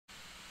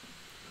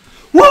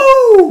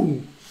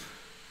Woo!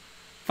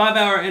 5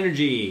 Hour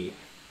Energy.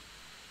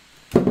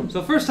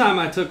 So first time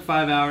I took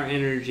 5 Hour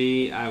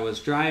Energy, I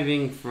was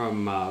driving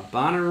from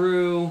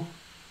Bonnaroo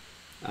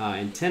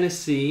in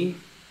Tennessee.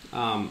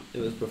 It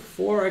was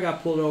before I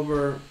got pulled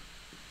over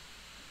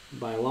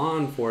by law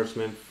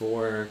enforcement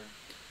for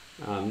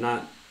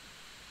not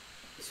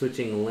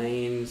switching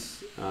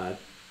lanes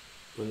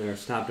when they're a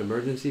stopped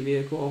emergency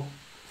vehicle.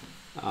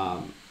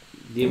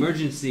 The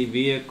emergency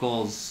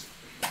vehicles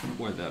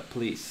were the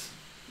police.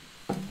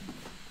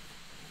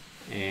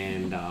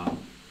 And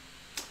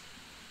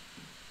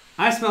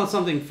I smelled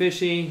something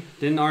fishy,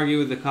 didn't argue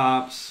with the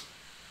cops,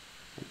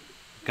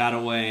 got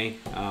away,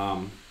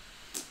 and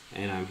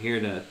I'm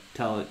here to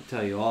tell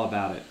you all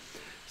about it.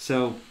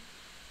 So,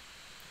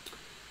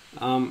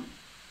 5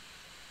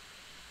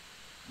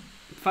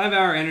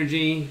 Hour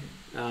Energy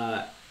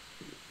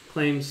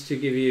claims to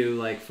give you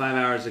like 5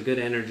 hours of good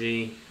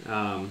energy.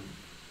 Got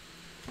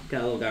a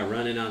little guy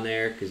running on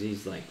there because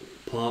he's like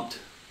pumped.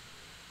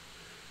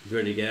 He's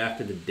ready to get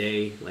after the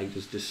day, like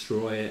just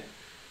destroy it.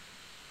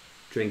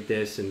 Drink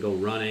this and go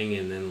running,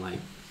 and then like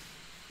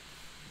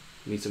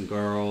meet some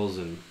girls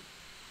and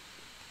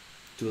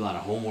do a lot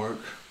of homework.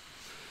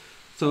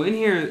 So in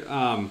here,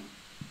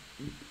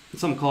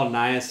 something called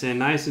niacin.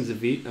 Niacin's a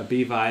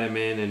B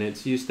vitamin, and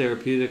it's used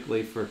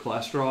therapeutically for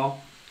cholesterol.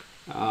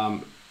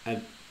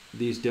 At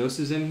these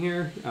doses in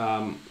here,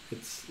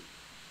 it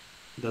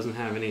doesn't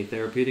have any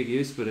therapeutic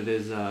use, but it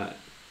is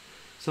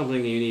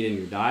something you need in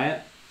your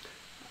diet.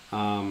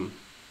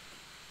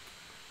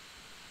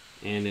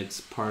 And it's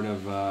part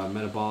of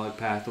metabolic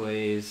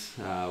pathways,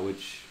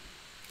 which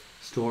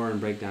store and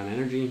break down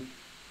energy.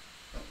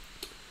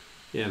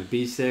 You have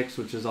B6,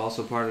 which is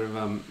also part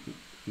of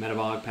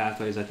metabolic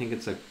pathways. I think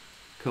it's a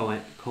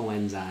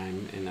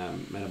coenzyme in a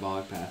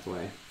metabolic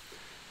pathway.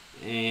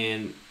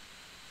 And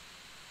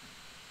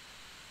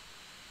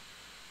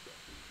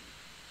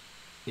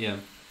you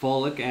have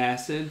folic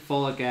acid.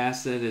 Folic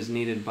acid is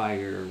needed by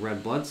your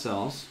red blood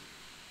cells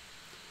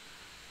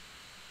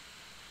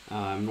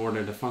in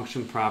order to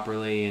function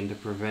properly and to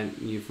prevent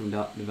you from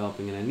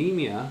developing an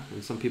anemia.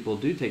 And some people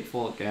do take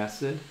folic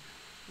acid,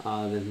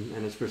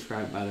 and it's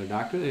prescribed by their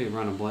doctor. They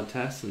run a blood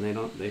test, and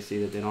they see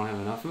that they don't have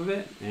enough of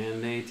it,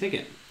 and they take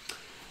it.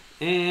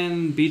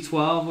 And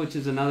B12, which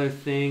is another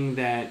thing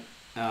that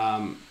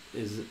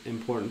is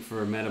important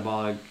for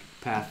metabolic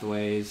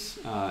pathways.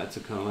 It's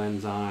a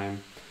coenzyme.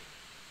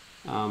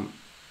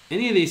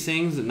 Any of these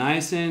things,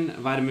 niacin,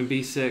 vitamin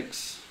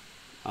B6,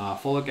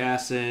 folic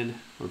acid,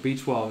 or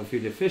B12, if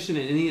you're deficient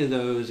in any of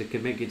those, it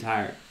could make you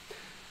tired.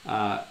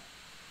 And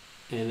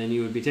then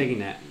you would be taking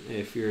that.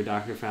 If your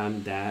doctor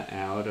found that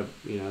out,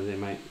 they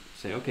might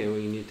say, okay, well,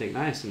 you need to take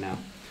niacin now,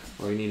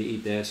 or you need to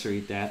eat this or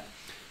eat that.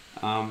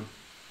 I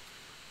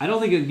don't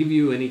think it'll give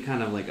you any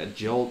kind of like a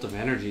jolt of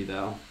energy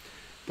though,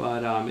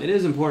 but it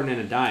is important in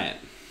a diet.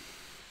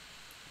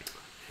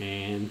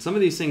 And some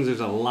of these things there's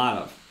a lot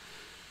of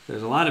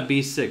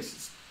B6.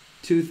 It's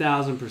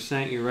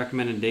 2,000% your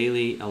recommended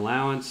daily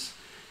allowance,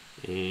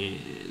 and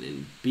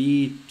in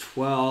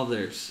B12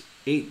 there's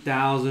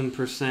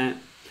 8,000%.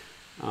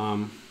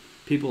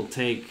 People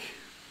take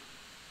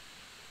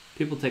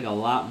a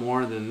lot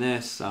more than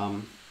this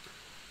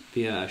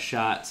via a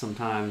shot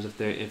sometimes if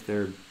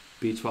they're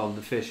B12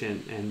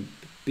 deficient, and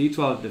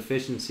B12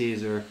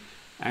 deficiencies are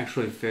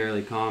actually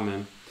fairly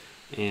common,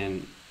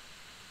 and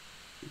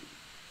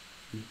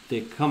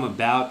they come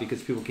about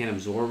because people can't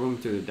absorb them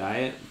through the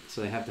diet, so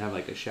they have to have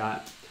like a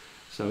shot.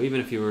 So even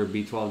if you were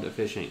B12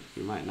 deficient,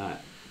 you might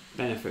not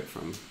benefit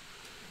from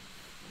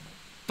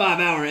 5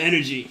 Hour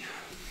Energy.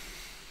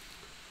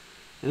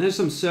 And there's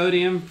some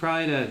sodium,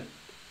 probably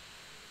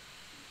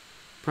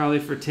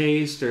for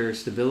taste or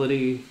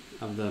stability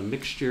of the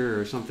mixture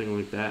or something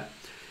like that.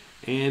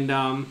 And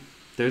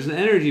there's the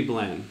energy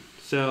blend.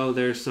 So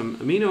there's some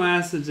amino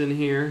acids in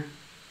here.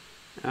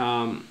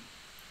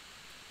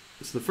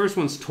 So the first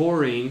one's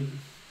taurine.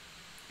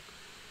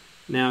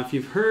 Now, if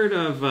you've heard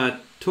of,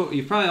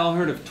 you've probably all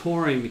heard of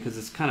taurine because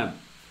it's kind of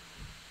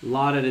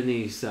lauded in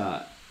these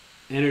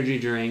energy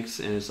drinks,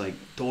 and it's like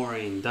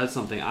taurine does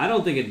something. I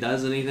don't think it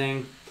does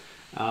anything.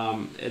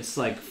 It's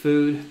like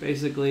food,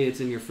 basically. It's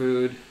in your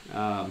food.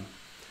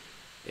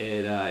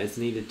 It's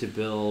needed to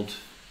build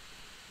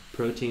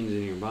proteins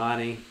in your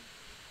body,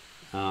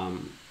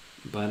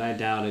 but I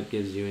doubt it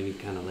gives you any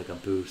kind of like a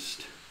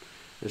boost.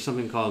 There's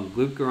something called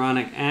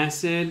glucuronic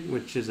acid,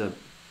 which is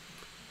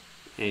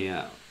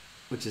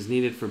which is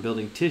needed for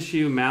building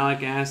tissue.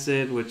 Malic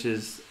acid, which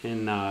is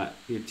in the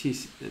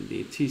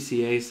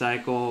TCA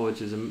cycle,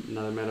 which is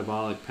another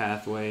metabolic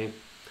pathway.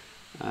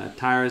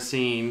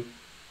 Tyrosine,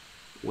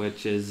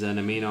 which is an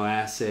amino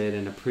acid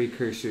and a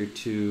precursor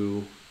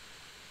to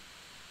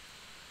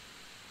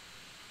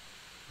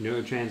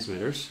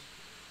neurotransmitters.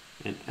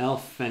 And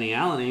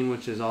L-phenylalanine,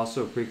 which is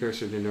also a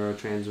precursor to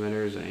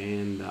neurotransmitters,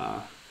 and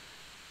I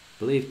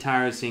believe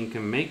tyrosine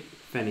can make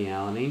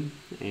phenylalanine.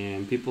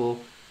 And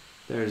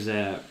there's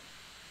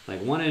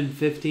like 1 in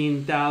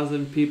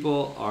 15,000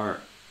 people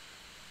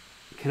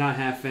cannot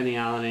have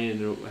phenylalanine,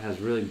 and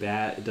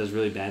it does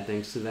really bad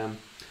things to them.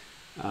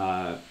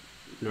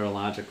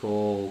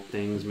 neurological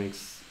things,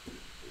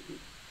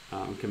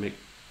 can make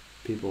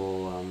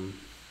people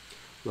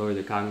lower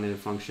their cognitive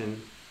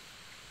function.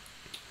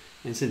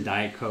 And it's in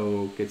Diet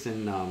Coke. It's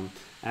in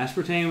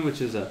aspartame,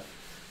 which is a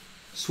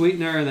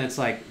sweetener that's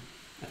like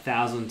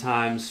 1,000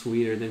 times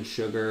sweeter than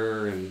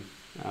sugar, and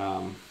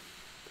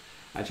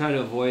I try to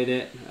avoid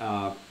it.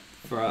 I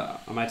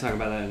might talk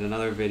about that in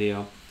another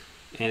video.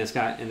 And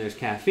there's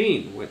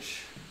caffeine,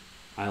 which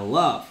I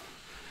love,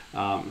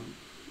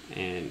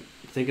 and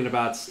thinking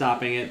about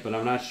stopping it, but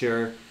I'm not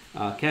sure.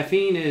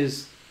 Caffeine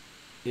is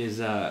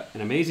an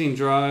amazing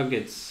drug.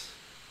 It's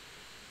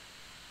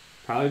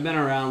probably been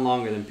around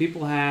longer than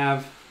people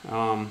have,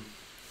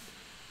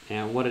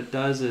 and what it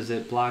does is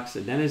it blocks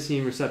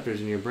adenosine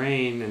receptors in your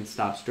brain and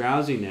stops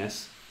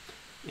drowsiness,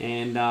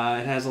 and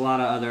it has a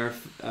lot of other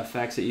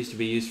effects. It used to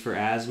be used for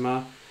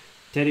asthma.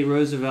 Teddy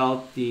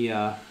Roosevelt,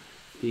 the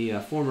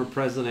former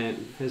president,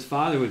 his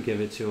father would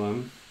give it to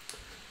him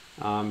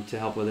to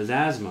help with his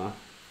asthma,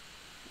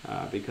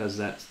 because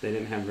they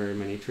didn't have very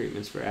many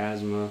treatments for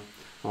asthma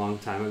a long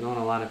time ago, and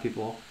a lot of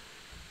people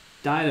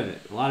died of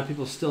it. A lot of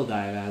people still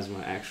die of asthma,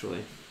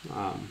 actually.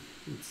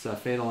 It's a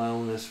fatal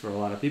illness for a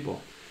lot of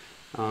people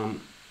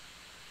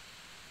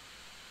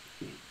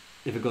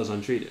if it goes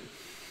untreated.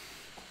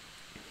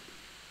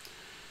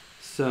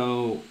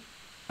 So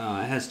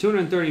it has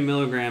 230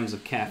 milligrams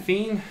of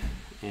caffeine,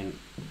 and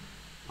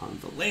on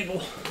the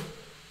label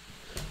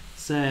it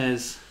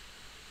says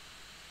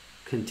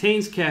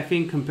contains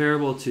caffeine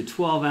comparable to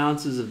 12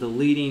 ounces of the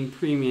leading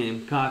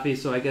premium coffee.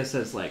 So I guess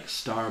that's like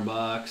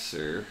Starbucks,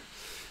 or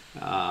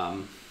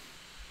I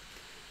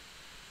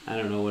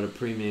don't know what a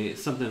premium,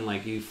 something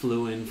like you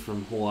flew in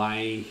from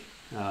Hawaii,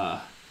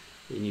 and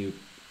you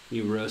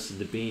roasted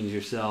the beans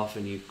yourself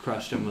and you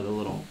crushed them with a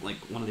little, like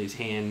one of these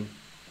hand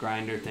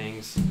grinder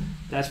things.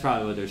 That's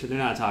probably what they're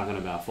not talking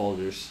about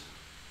Folgers,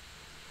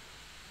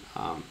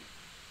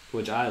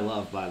 which I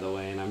love, by the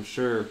way, and I'm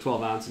sure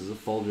 12 ounces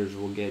of Folgers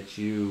will get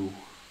you,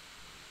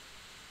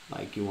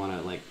 like, you want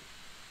to like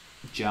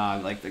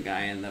jog like the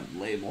guy in the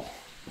label.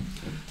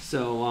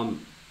 So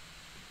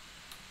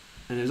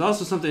and there's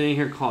also something in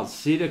here called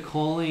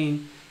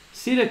acetylcholine.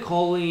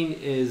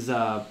 Acetylcholine is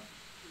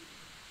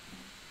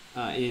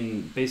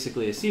in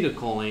basically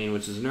acetylcholine,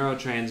 which is a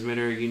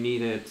neurotransmitter. You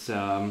need it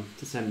to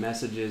send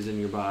messages in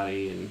your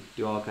body and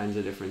do all kinds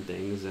of different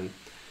things, and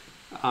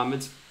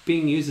it's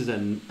being used as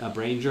a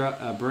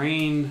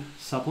brain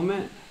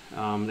supplement.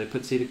 They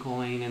put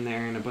acetylcholine in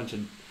there and a bunch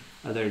of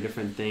other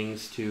different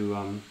things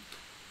to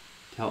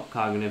help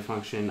cognitive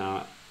function.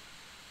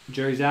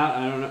 Jury's out.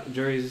 I don't know.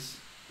 Jury's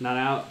not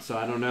out, so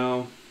I don't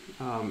know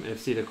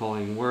if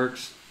acetylcholine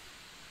works.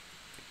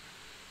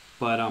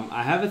 But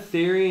I have a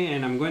theory,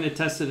 and I'm going to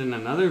test it in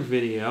another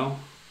video.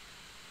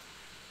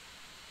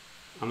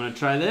 I'm going to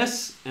try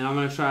this, and I'm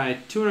going to try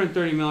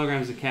 230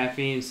 milligrams of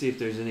caffeine and see if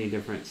there's any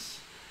difference.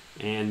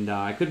 And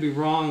I could be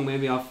wrong.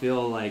 Maybe I'll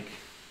feel like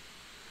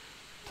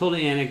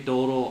totally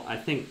anecdotal. I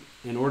think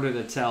in order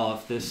to tell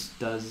if this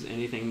does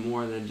anything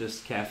more than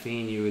just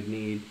caffeine, you would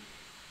need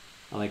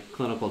a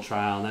clinical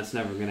trial, and that's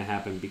never going to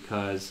happen,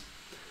 because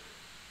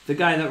the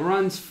guy that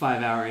runs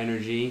 5 Hour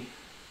Energy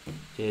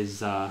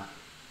is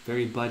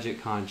very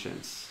budget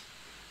conscious.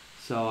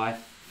 So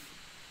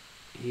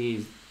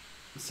he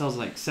sells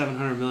like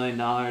 $700 million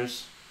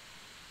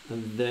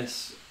of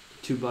this,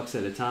 $2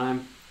 at a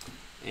time,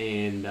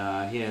 and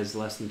he has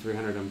less than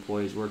 300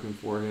 employees working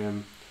for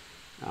him,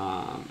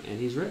 and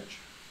he's rich.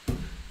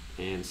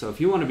 And so if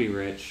you want to be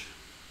rich,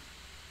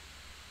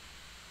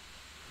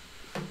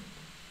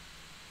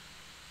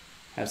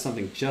 have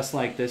something just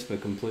like this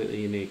but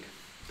completely unique.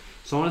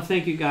 So I want to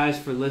thank you guys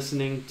for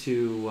listening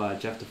to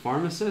Jeff the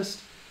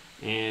Pharmacist,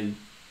 and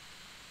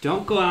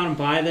don't go out and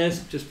buy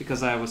this just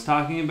because I was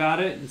talking about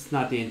it. It's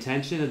not the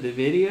intention of the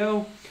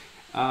video.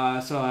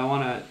 So I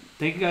want to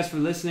thank you guys for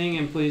listening,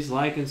 and please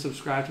like and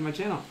subscribe to my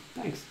channel.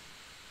 Thanks.